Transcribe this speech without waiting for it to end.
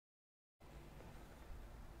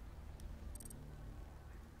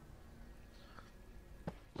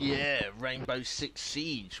Yeah, Rainbow Six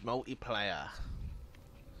Siege multiplayer.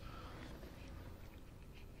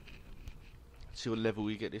 See what level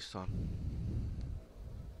we get this time.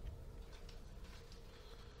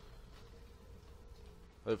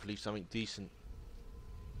 Hopefully something decent.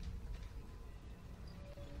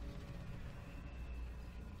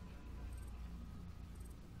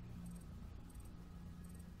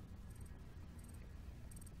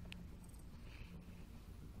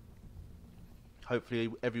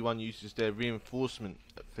 Hopefully everyone uses their reinforcement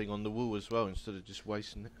thing on the wall as well instead of just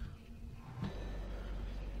wasting it.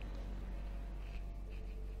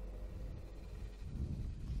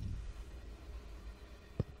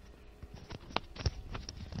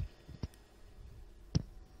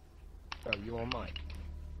 Oh, you on mic?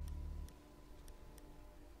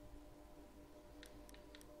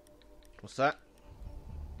 What's that?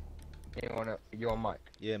 You on mic?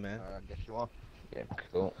 Yeah, man. I guess you are. Yeah,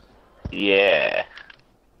 cool. Yeah.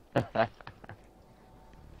 Let's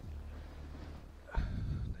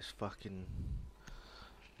fucking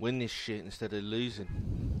win this shit instead of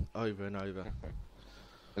losing over and over.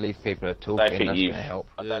 At least people are I talking, don't think that's you've. gonna help.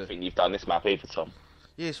 I don't think you've done this map either, Tom.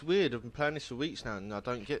 Yeah, it's weird. I've been playing this for weeks now and I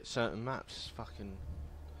don't get certain maps. It's fucking...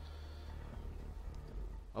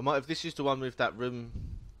 I might, if this is the one with that room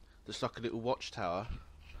that's like a little watchtower,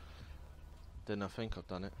 then I think I've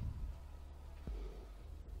done it.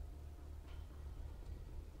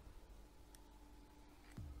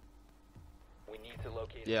 We need to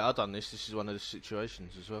locate. Yeah, I've done this. This is one of the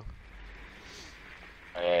situations as well.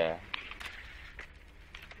 Yeah.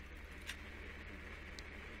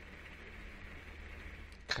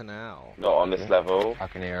 Kanal. Not on this level. I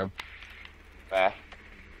can hear him. Where?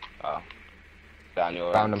 Oh. Down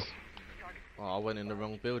your Found ends. him. Oh, I went in the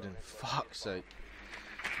wrong building. Fuck's sake.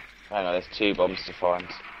 Hang on, there's 2 bombs to find.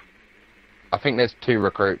 I think there's 2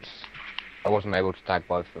 recruits. I wasn't able to tag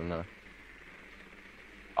both of them though.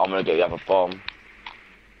 I'm gonna get the other bomb.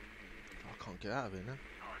 I can't get out of here now.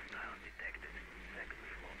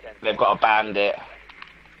 They've got a bandit.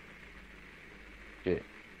 Shit.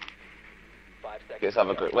 5 seconds. This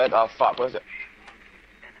other group. Where? Oh fuck, where's it?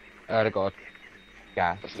 They got a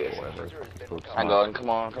gas What's this? or whatever it's called. Hang on, come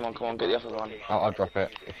on, get the other one. I'll drop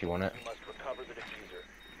it if you want it. You must recover the diffuser.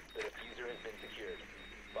 The diffuser has been secured.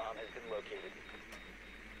 Bomb has been located.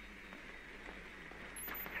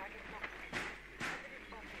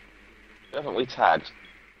 Haven't we tagged?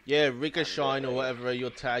 Yeah, Rigger Shine or whatever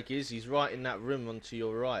your tag is, he's right in that room on to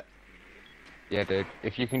your right. Yeah, dude.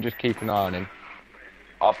 If you can just keep an eye on him.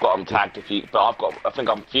 I've got him tagged I think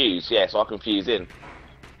I'm fused, yeah, so I can fuse in.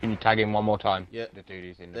 Can you tag him one more time? Yeah. The dude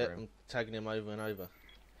is in the There, room. I'm tagging him over and over.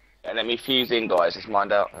 And let me fuse in, guys, just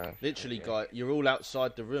mind out. Literally, guy, you're all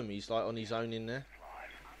outside the room. He's like on his own in there.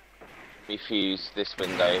 Let me fuse this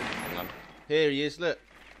window. Hang on. Here he is, look.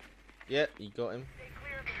 Yeah, you got him.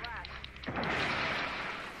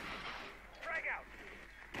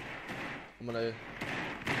 I'm gonna...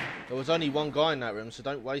 There was only one guy in that room, so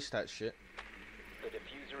don't waste that shit. The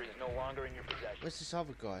diffuser is no longer in your possession. Where's this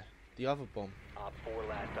other guy? The other bomb. Op 4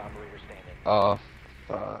 last operator standing. Oh,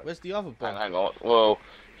 fuck. Where's the other bomb? Hang on. Well,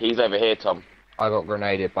 he's over here, Tom. I got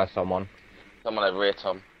grenaded by someone. Someone over here,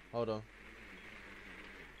 Tom. Hold on.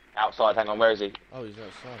 Outside, hang on, where is he? Oh, he's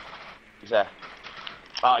outside. He's there.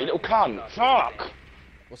 Oh, you little cunt! Fuck!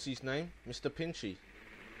 What's his name? Mr. Pinchy.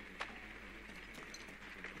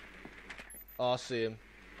 Oh, I see him.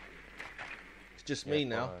 It's just me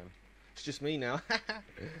now. Fine. It's just me now.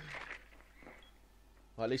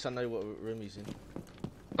 Well, at least I know what room he's in.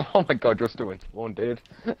 Oh my god, you're still in spawn, dude.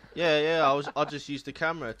 Yeah, I just used the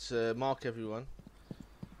camera to mark everyone.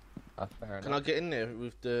 That's fair enough. Can I get in there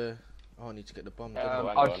with the... Oh, I need to get the bomb. don't I? hang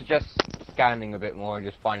I on. would suggest scanning a bit more and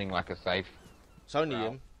just finding like a safe. It's only Wow.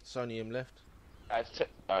 him. It's only him left. Oh,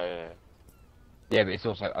 yeah. Yeah, but it's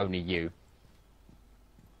also only you.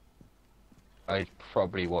 He's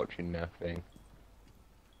probably watching that thing.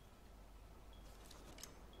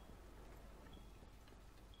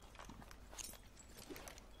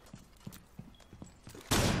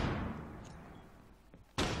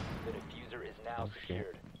 The diffuser is now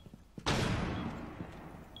secured.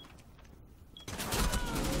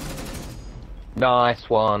 Nice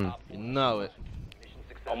one. You know it. Mission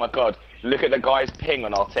Oh success. my god, look at the guy's ping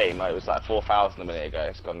on our team. Oh, it was like 4,000 a minute ago.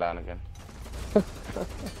 It's gone down again.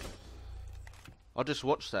 I just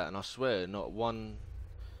watched that and I swear not one...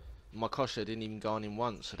 My Kosher didn't even go on him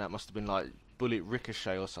once, so that must have been like bullet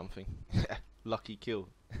ricochet or something. Lucky kill.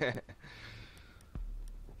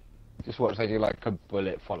 Just watch they do like a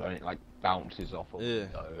bullet following it like bounces off of Yeah.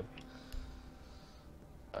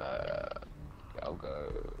 I'll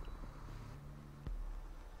go.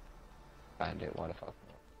 Bandit, why the fuck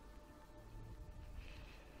not?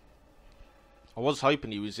 was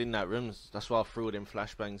hoping he was in that room. That's why I threw all them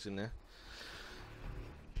flashbangs in there.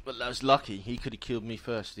 But that was lucky. He could have killed me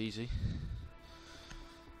first, easy.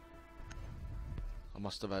 I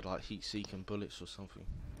must have had like heat-seeking bullets or something.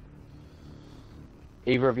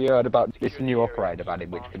 Either of you heard about this new operator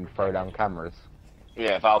added which can throw down cameras?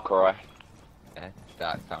 Yeah, Valkyrie. Yeah,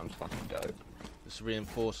 that sounds fucking dope. Let's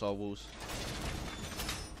reinforce our walls.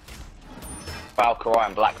 Valkyrie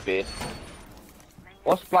and Blackbeard.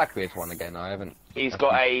 What's Blackbeard's one again? I haven't. He's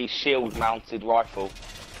got a shield-mounted rifle.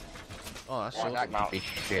 Oh, that's Oh, awesome. that could be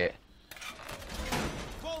shit.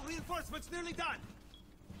 Full reinforcements nearly done.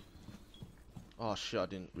 Oh shit, I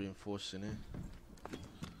didn't reinforce in here.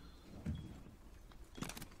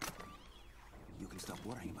 You can stop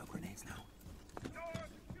worrying about grenades now.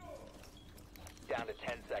 Down to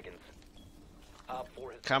 10 seconds. Op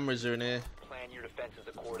 4 has Cameras are in here. plan your defenses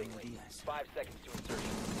accordingly. 5 seconds to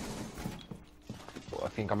insertion. Well, I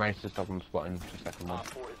think I managed to stop him spotting the second one. Op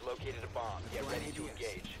 4 has located a bomb. Get ready to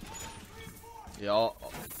engage. Yeah,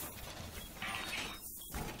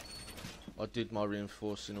 I did my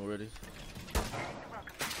reinforcing already.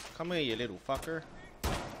 Come here, you little fucker.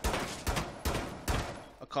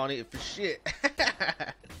 I can't eat it for shit.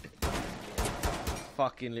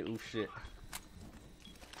 Fucking little shit.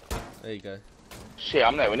 There you go. Shit,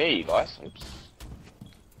 I'm nowhere near you guys. Oops.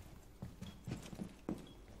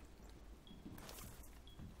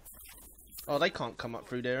 Oh, they can't come up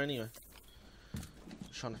through there anyway.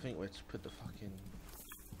 Just trying to think where to put the fucking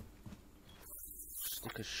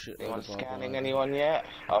stick of shit. Anyone scanning anyone yet?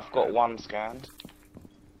 I've got one scanned.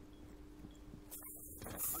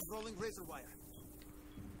 Unrolling razor wire.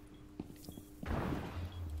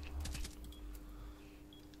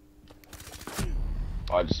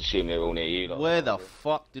 I just assume they're all near you. Lot. Where the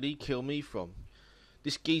fuck did he kill me from?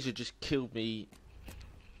 This geezer just killed me.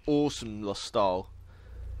 Awesome, lost style.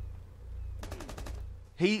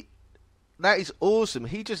 That is awesome.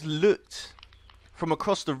 He just looked from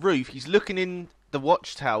across the roof. He's looking in the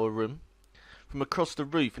watchtower room from across the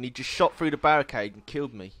roof, and he just shot through the barricade and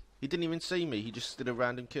killed me. He didn't even see me. He just did a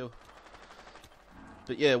random kill.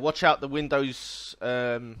 But yeah, watch out the windows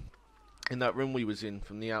in that room we was in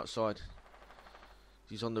from the outside.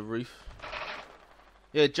 He's on the roof.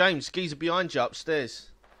 Yeah, James, geezer behind you upstairs.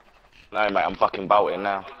 No, mate, I'm fucking bolting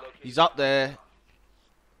now. He's up there,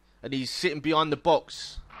 and he's sitting behind the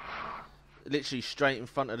box, literally straight in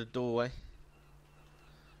front of the doorway.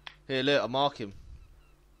 Here, look, I mark him.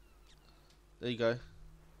 There you go.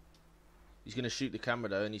 He's gonna shoot the camera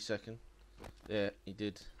though any second. Yeah, he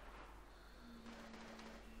did.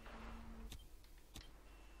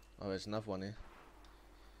 Oh, there's another one here.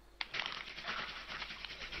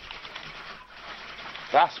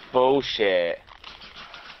 That's bullshit.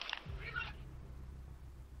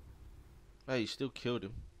 Hey, he still killed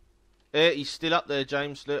him. Yeah, he's still up there,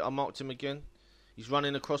 James. Look, I marked him again. He's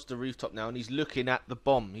running across the rooftop now, and he's looking at the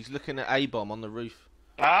bomb. He's looking at a bomb on the roof.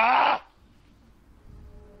 Ah!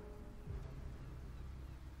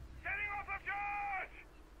 Setting off a charge!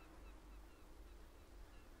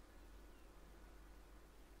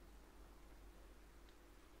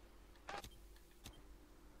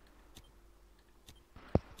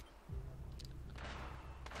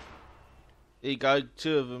 Here you go,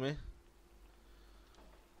 two of them here.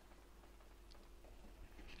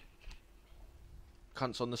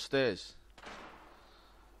 Cunt's on the stairs.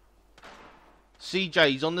 CJ,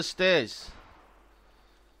 he's on the stairs.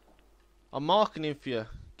 I'm marking him for you.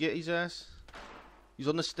 Get his ass. He's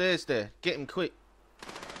on the stairs there. Get him quick.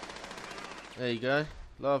 There you go.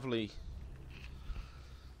 Lovely.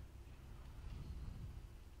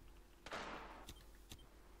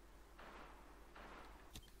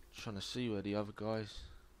 Trying to see where the other guys.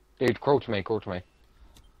 Dude, crawl to me, crawl to me.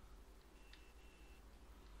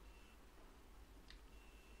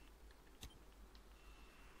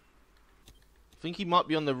 I think he might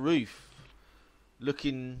be on the roof,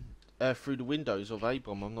 looking through the windows of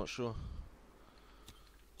A-bomb. I'm not sure.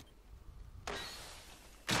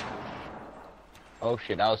 Oh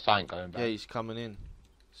shit, that was something going back. Yeah, he's coming in.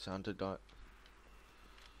 Sounded like.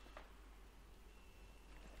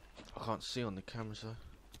 I can't see on the cameras though.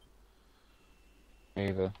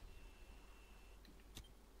 Either.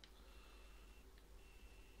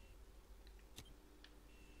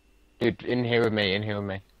 Dude, in here with me, in here with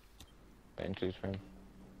me. Get into his room.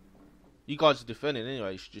 You guys are defending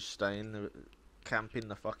anyway. You should just stay in the camp in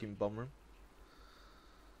the fucking bomb room.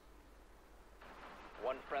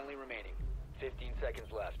 One friendly remaining. 15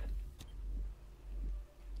 seconds left.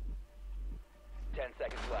 10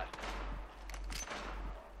 seconds left.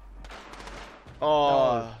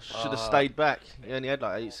 Oh, should have stayed back. He only had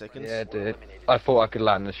like 8 seconds. Yeah, dude. I thought I could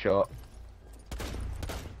land the shot.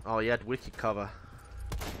 Oh, he had wicked cover.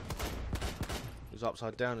 He was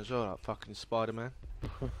upside down as well, like fucking Spider-Man.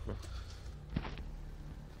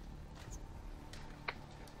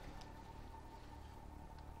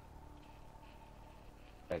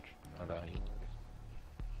 Edge. I don't know.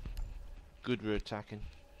 Good rear attacking.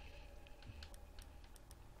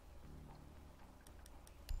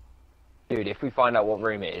 Dude, if we find out what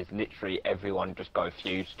room it is, literally everyone just go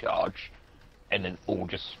fuse charge, and then all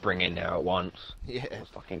just spring in there at once. Yeah. It's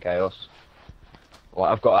fucking chaos. Well,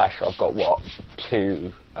 I've got what,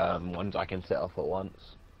 2 ones I can set off at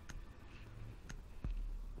once.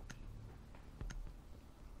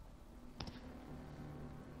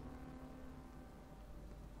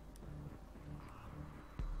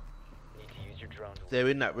 Need to use your drone to If they're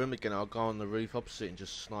in that room again, I'll go on the roof opposite and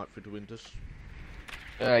just snipe through the windows.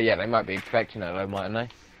 Yeah, they might be expecting it though, mightn't they?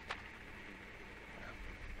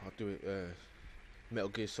 I'll do it Metal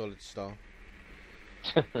Gear Solid style.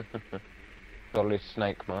 Solid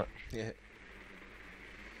Snake much. Yeah.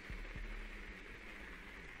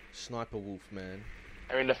 Sniper Wolf, man.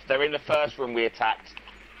 They're in the first room we attacked.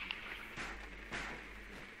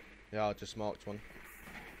 Yeah, I just marked one.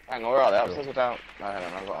 Hang on, where are they? Upstairs or down? No, hang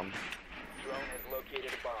on, I've got them. drone has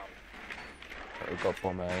located a bomb. We've got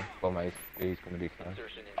Bomb A. Bomb A's going to be fine.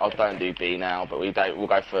 Insertion in I don't do B now, but we'll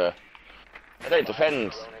go for. They don't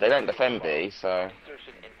defend B, so.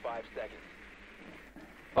 Insertion in 5 seconds.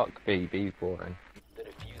 Fuck B, B's boring. The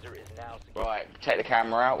diffuser is now secure. Right, take the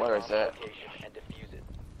camera out. Where is it? Location and defuse it.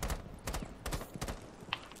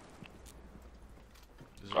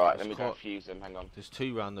 Right, let me go fuse them. Hang on. There's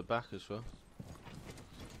 2 round the back as well.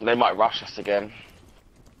 They might rush us again.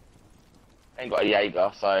 Ain't got a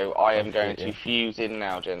Jaeger, so I am going to fuse in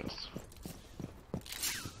now, gents.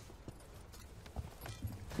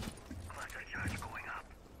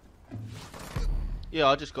 Yeah,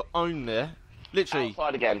 I just got owned there. Literally.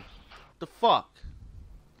 Outside again. The fuck?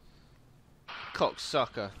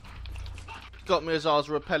 Cocksucker. Got me as I was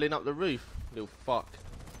rappelling up the roof. Little fuck.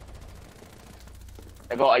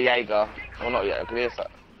 They got a Jaeger. Well, not yet. Can you hear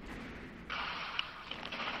that?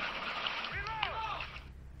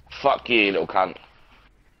 Fuck you, little cunt.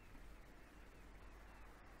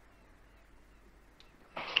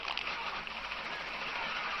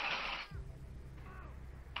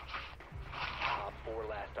 Op 4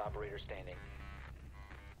 last operator standing.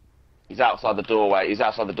 He's outside the doorway. He's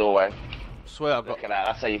outside the doorway. Swear I've got Look at that.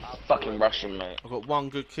 That's how you fucking Russian, mate. I've got 1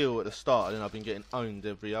 good kill at the start and then I've been getting owned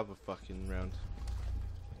every other fucking round.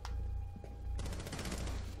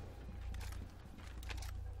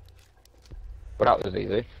 Well, that was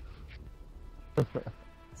easy.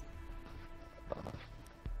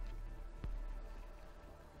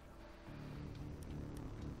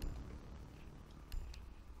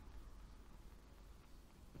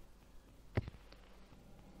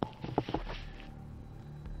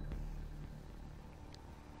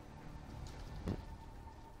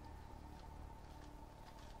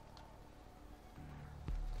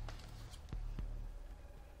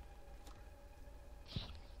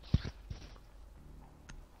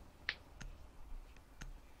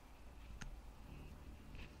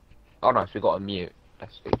 Oh nice, we got a mute.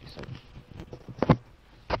 That's decent.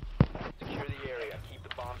 Secure the area. Keep the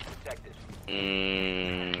bombs protected.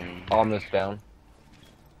 Armor's down.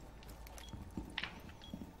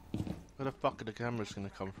 Where the fuck are the cameras gonna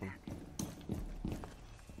come from?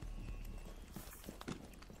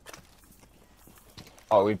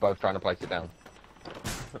 Oh, we're both trying to place it down.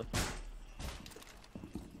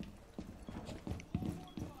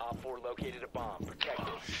 Op 4 located a bomb. Protect it.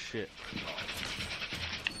 Shit.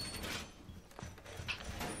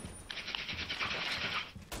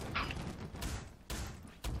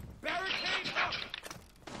 Barricade up!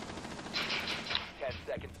 10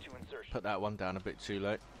 seconds to insertion. Put that one down a bit too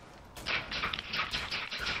late.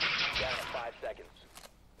 Down to 5 seconds.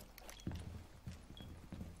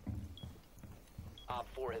 Op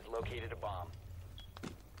 4 has located a bomb.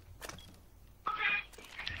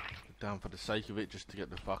 Down for the sake of it just to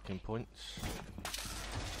get the fucking points.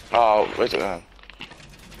 Oh, where's it going?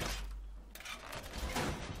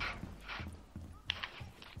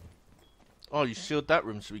 Oh, you sealed that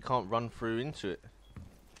room so we can't run through into it.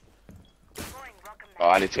 Oh,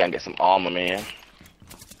 I need to go and get some armor, man.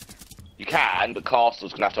 You can, but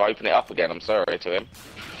Castle's gonna have to open it up again. I'm sorry to him.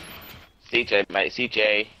 CJ, mate,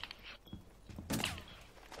 CJ.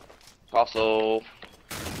 Castle.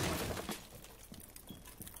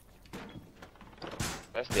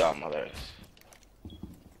 Where's the armor? There it is.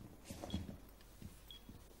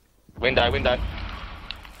 Window, window.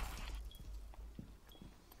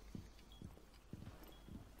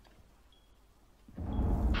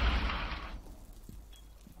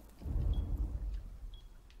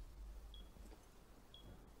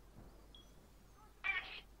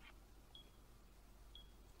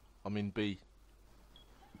 I'm in B.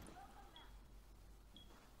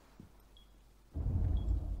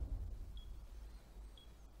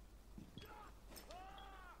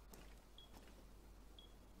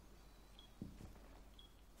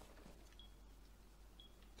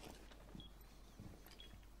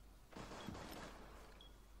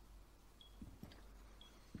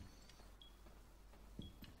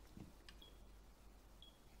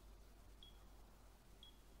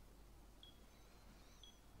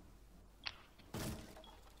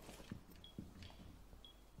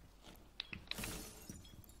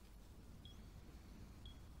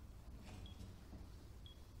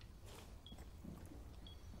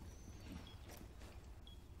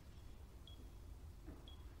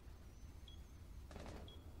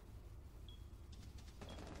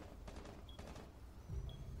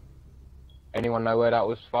 Anyone know where that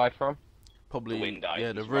was fired from? Probably, The window.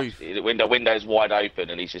 yeah, the He's roof. rushed- the window's wide open,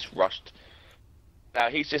 and he's just rushed. Now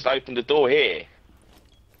he's just opened the door here.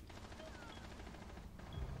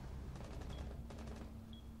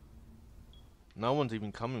 No one's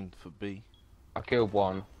even coming for B. I killed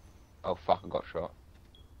one. Oh fuck, I got shot.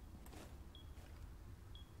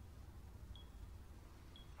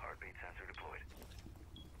 Heartbeat sensor deployed.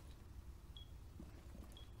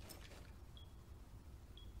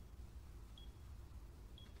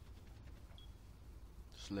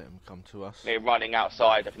 Just let him come to us. They're running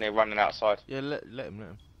outside. I think they're running outside. Yeah, let him.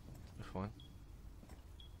 We're fine.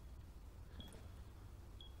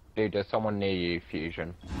 Dude, there's someone near you,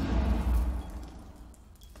 Fusion.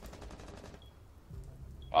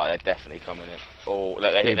 Oh, they're definitely coming in. Oh, look,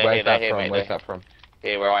 they're Dude, here, where's they're that here, from? mate. Where's They're that from?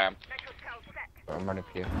 here where I am. I'm running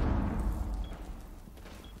for you.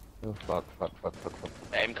 Oh fuck, fuck, fuck, fuck, fuck.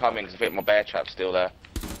 Let him come in, because I think my bear trap's still there.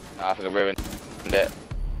 I think I ruined it.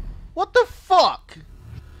 What the fuck?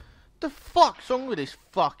 The fuck's wrong with this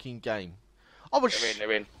fucking game? I was.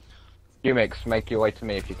 They're in. Umix, make your way to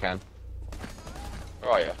me if you can.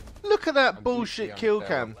 Where are you? Look at that I'm bullshit literally kill on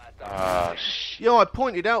cam. Ah, shit. Yeah, I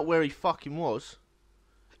pointed out where he fucking was.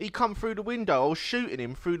 He come through the window. I was shooting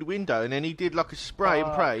him through the window, and then he did like a spray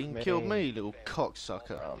and pray and killed me, little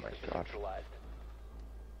cocksucker. Oh my god. Neutralized.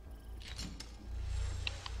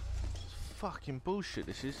 Fucking bullshit,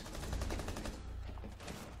 this is.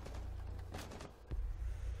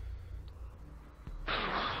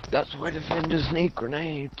 That's why defenders need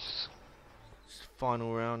grenades. It's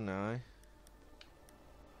final round now, eh?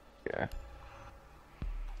 Yeah.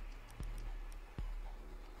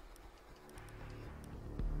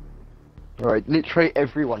 Right, literally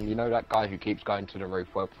everyone, you know that guy who keeps going to the roof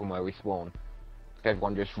from where we spawn? If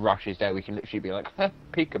everyone just rushes there, we can literally be like, heh,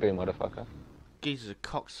 peekaboo, motherfucker. Geezer's a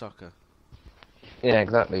cocksucker. Yeah,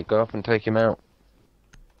 exactly. Go up and take him out.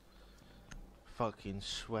 Fucking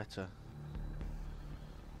sweater.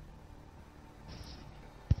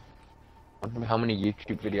 I wonder how many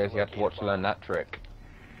YouTube videos you have to watch to learn that trick.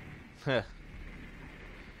 Heh.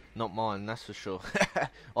 Not mine, that's for sure.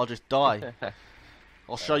 I'll just die.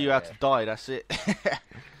 I'll show you how to die, that's it.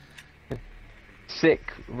 Sick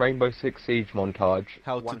Rainbow Six Siege montage.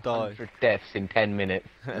 How to 100 deaths in 10 minutes.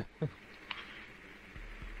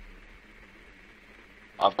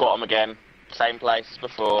 I've got him again. Same place as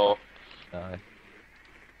before. Nice.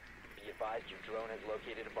 Be advised your drone has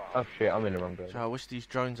located a bomb. Oh shit, I'm in the wrong building. I wish these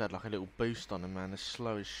drones had like a little boost on them, man. They're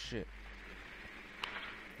slow as shit.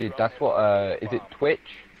 Dude, that's what, is it Twitch?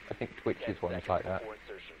 I think Twitch is one that's like that. Before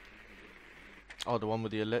insertion. Oh, the one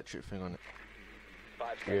with the electric thing on it.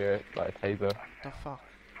 5 Yeah, seconds. like a taser. The fuck?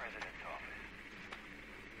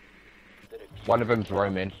 The diffuser One of them's is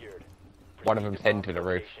roaming. secured. One of them's Proceed to heading to the bomb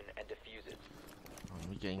roof. location and defuse it.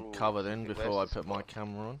 I'm getting Ooh, cover then where's before I the put my spot?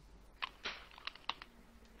 camera on.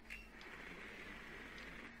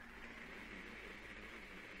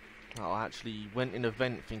 Oh, I actually went in a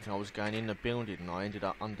vent thinking I was going in the building and I ended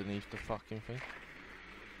up underneath the fucking thing.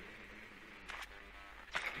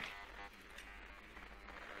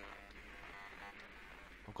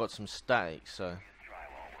 I've got some static, so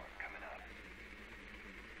Drywall work coming up.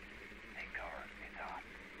 Take cover.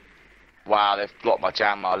 It's on. Wow, they've blocked my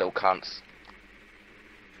jam, my little cunts.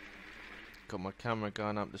 got my camera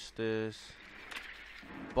going up the stairs.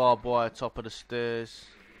 Barbed wire top of the stairs.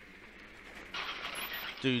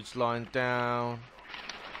 Dude's lying down.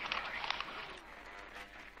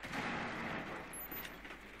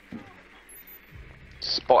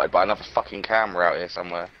 Spotted by another fucking camera out here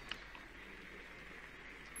somewhere.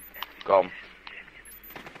 Gone.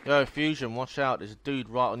 Yo, Fusion, watch out. There's a dude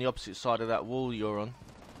right on the opposite side of that wall you're on.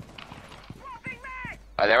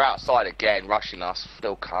 Oh, they're outside again, rushing us.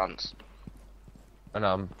 Little cunts. I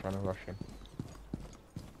know, I'm trying to rush him.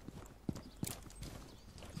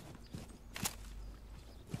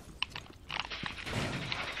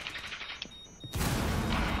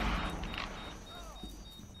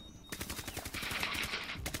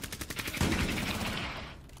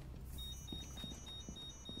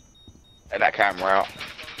 Get that camera out.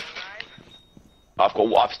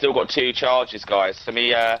 I've still got 2 charges, guys. So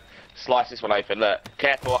me slice this one open. Look,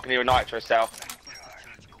 careful, I can hear a nitro cell.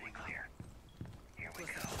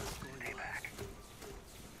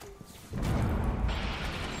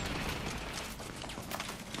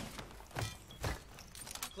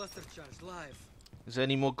 Cluster charge live. Is there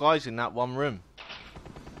any more guys in that one room?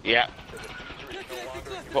 Yeah.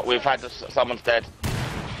 But we've had someone's dead.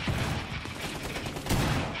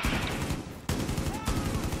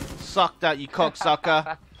 Suck that, you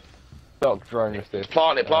cocksucker. Stop drone with this.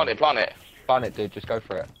 Plant it, plant it, plant it. Plant it, dude. Just go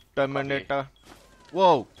for it. Dominator.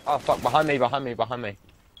 Whoa, Oh fuck! Behind me! Behind me! Behind me!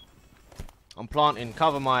 I'm planting.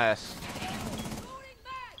 Cover my ass.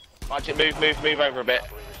 Punch it, move over a bit.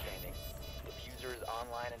 Operator standing. Diffuser is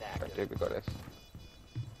online and Right, active. dude, we got this.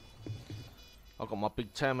 I got my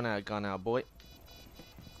big Terminator gun out, boy.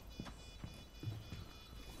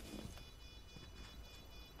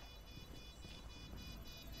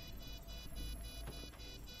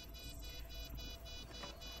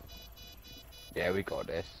 Yeah, we got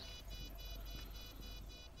this.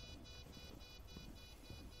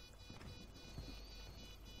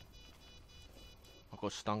 I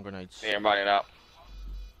got stun grenades. Yeah, I'm running up.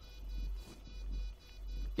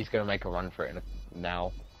 He's gonna make a run for it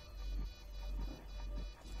now.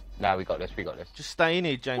 Now we got this. We got this. Just stay in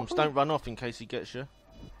here, James. Don't run off in case he gets you.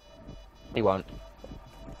 He won't.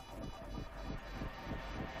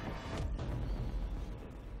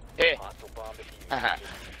 Here. Hostile bomb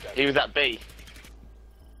defused. He was at B.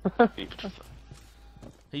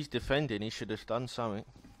 He's defending. He should have done something.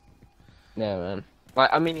 Yeah, man. Like,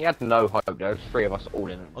 I mean, he had no hope. There was 3 of us all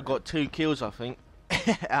in. I got 2 kills, I think,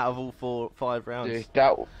 out of all 5 rounds. Dude,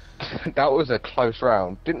 that was a close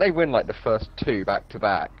round. Didn't they win like the first 2 back to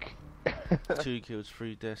back? 2 kills,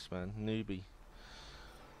 3 deaths, man. Newbie.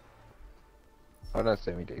 Oh, that's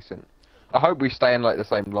semi-decent. I hope we stay in like the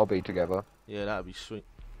same lobby together. Yeah, that'd be sweet.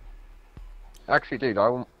 Actually, dude,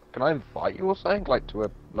 can I invite you or something, like to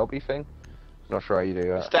a lobby thing? Not sure how you do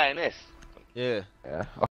that. Stay in this. Yeah. Yeah.